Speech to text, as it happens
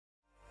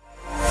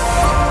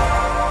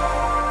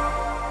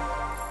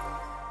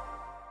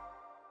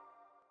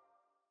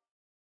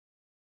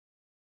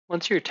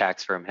Once your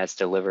tax firm has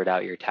delivered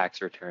out your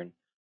tax return,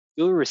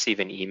 you will receive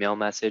an email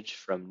message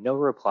from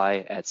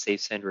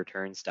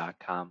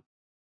noreply@safesendreturns.com.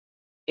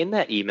 In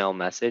that email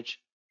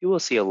message, you will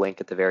see a link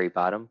at the very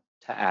bottom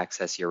to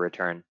access your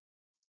return.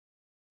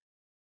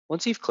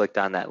 Once you've clicked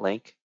on that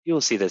link, you will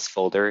see this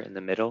folder in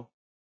the middle,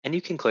 and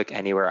you can click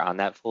anywhere on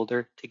that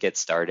folder to get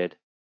started.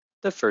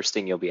 The first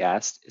thing you'll be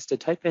asked is to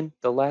type in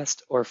the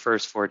last or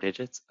first 4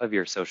 digits of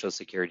your Social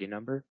Security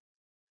number.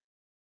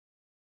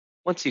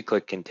 Once you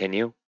click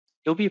Continue,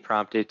 you'll be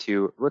prompted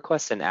to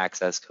request an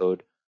access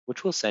code,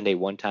 which will send a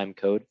one-time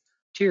code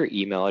to your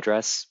email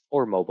address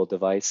or mobile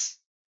device.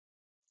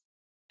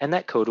 And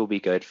that code will be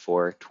good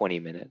for 20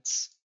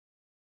 minutes.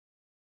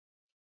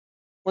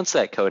 Once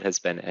that code has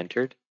been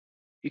entered,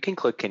 you can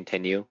click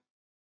Continue,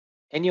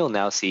 and you'll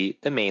now see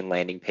the main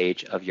landing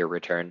page of your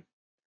return.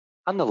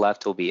 On the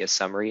left will be a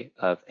summary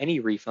of any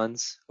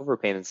refunds,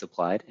 overpayments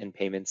applied, and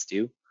payments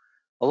due,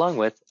 along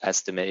with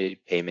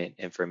estimated payment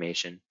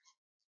information.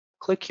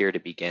 Click here to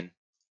begin.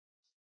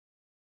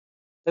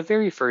 The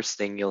very first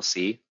thing you'll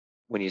see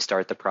when you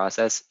start the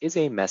process is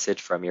a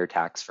message from your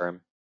tax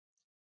firm.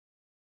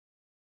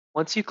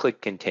 Once you click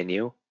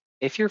Continue,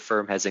 if your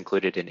firm has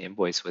included an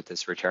invoice with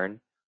this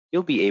return,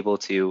 you'll be able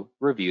to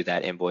review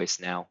that invoice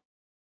now.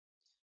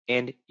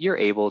 And you're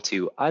able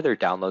to either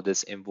download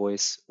this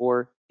invoice,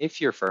 or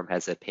if your firm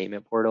has a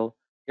payment portal,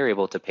 you're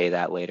able to pay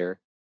that later.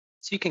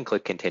 So you can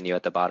click Continue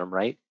at the bottom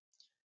right,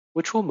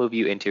 which will move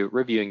you into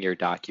reviewing your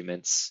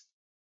documents.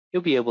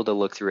 You'll be able to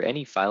look through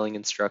any filing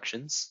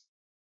instructions,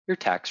 your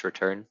tax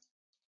return,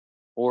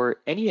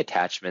 or any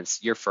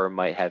attachments your firm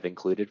might have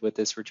included with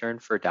this return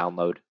for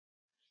download.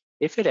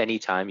 If at any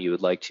time you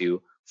would like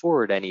to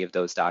forward any of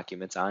those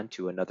documents on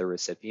to another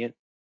recipient,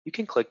 you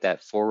can click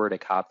that Forward a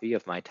Copy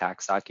of My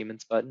Tax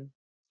Documents button,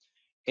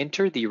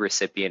 enter the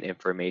recipient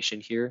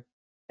information here,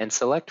 and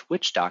select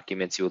which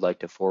documents you would like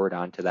to forward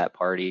on to that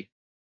party.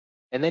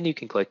 And then you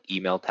can click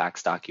Email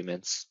Tax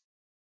Documents.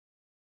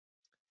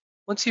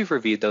 Once you've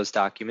reviewed those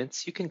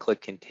documents, you can click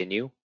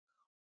Continue,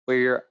 where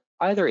you're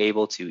either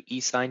able to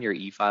e-sign your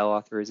e-file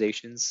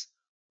authorizations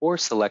or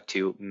select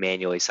to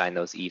manually sign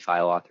those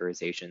e-file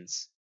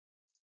authorizations.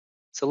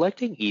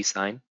 Selecting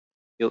e-sign,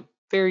 you'll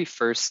very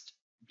first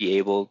be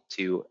able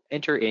to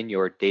enter in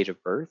your date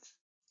of birth,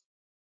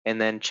 and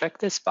then check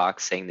this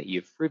box saying that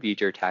you've reviewed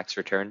your tax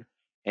return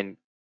and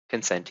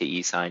consent to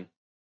e-sign.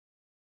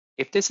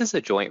 If this is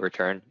a joint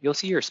return, you'll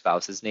see your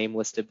spouse's name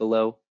listed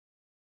below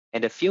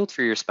and a field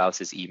for your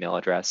spouse's email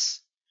address.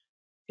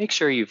 Make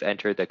sure you've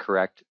entered the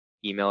correct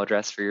email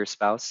address for your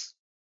spouse,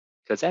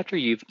 because after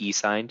you've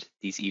e-signed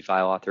these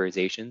e-file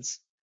authorizations,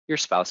 your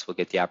spouse will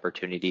get the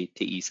opportunity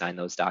to e-sign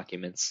those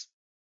documents.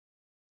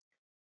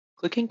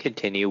 Clicking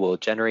Continue will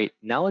generate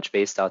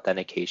knowledge-based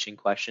authentication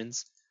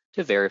questions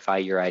to verify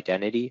your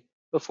identity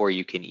before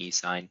you can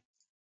e-sign.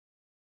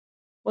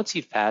 Once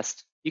you've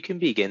passed, you can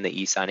begin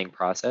the e-signing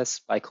process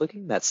by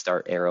clicking that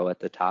Start arrow at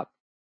the top,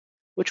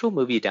 which will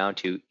move you down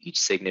to each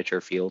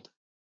signature field.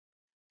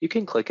 You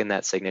can click in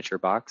that signature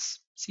box,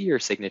 see your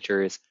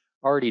signature is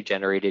already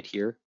generated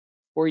here,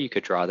 or you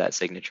could draw that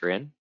signature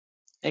in,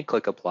 and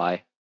click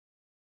Apply.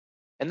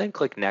 And then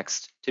click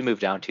Next to move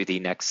down to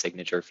the next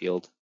signature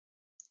field.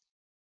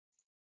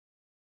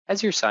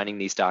 As you're signing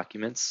these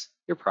documents,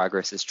 your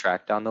progress is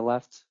tracked on the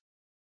left.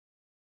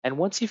 And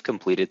once you've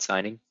completed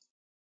signing,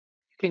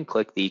 you can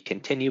click the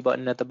Continue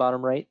button at the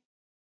bottom right,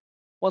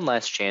 one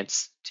last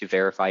chance to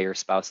verify your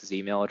spouse's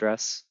email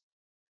address,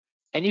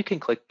 and you can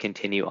click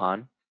Continue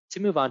On to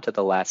move on to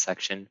the last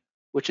section,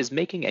 which is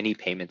making any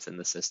payments in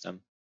the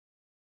system.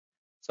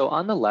 So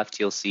on the left,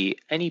 you'll see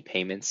any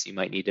payments you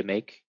might need to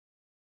make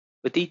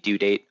with the due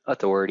date,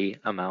 authority,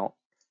 amount,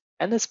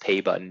 and this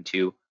Pay button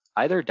to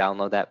either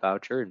download that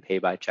voucher and pay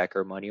by check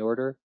or money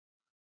order,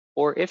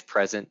 or if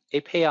present, a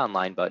Pay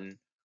Online button,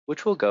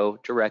 which will go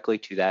directly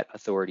to that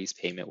authority's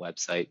payment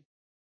website.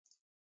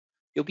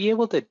 You'll be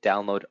able to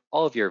download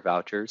all of your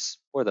vouchers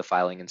or the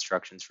filing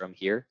instructions from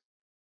here.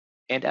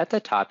 And at the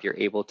top, you're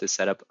able to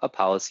set up a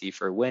policy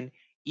for when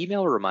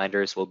email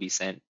reminders will be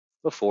sent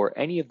before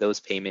any of those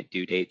payment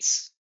due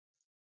dates,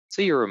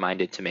 so you're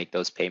reminded to make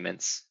those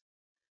payments.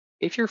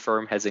 If your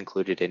firm has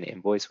included an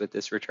invoice with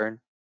this return,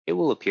 it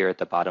will appear at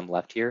the bottom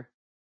left here,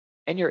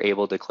 and you're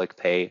able to click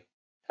Pay,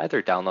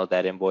 either download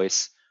that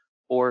invoice,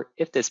 or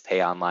if this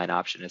Pay Online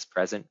option is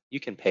present,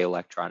 you can pay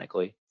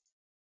electronically.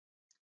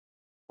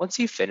 Once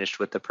you've finished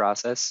with the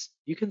process,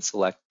 you can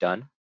select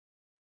Done,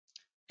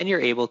 and you're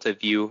able to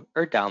view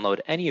or download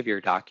any of your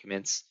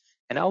documents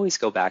and always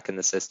go back in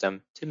the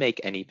system to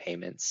make any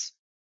payments.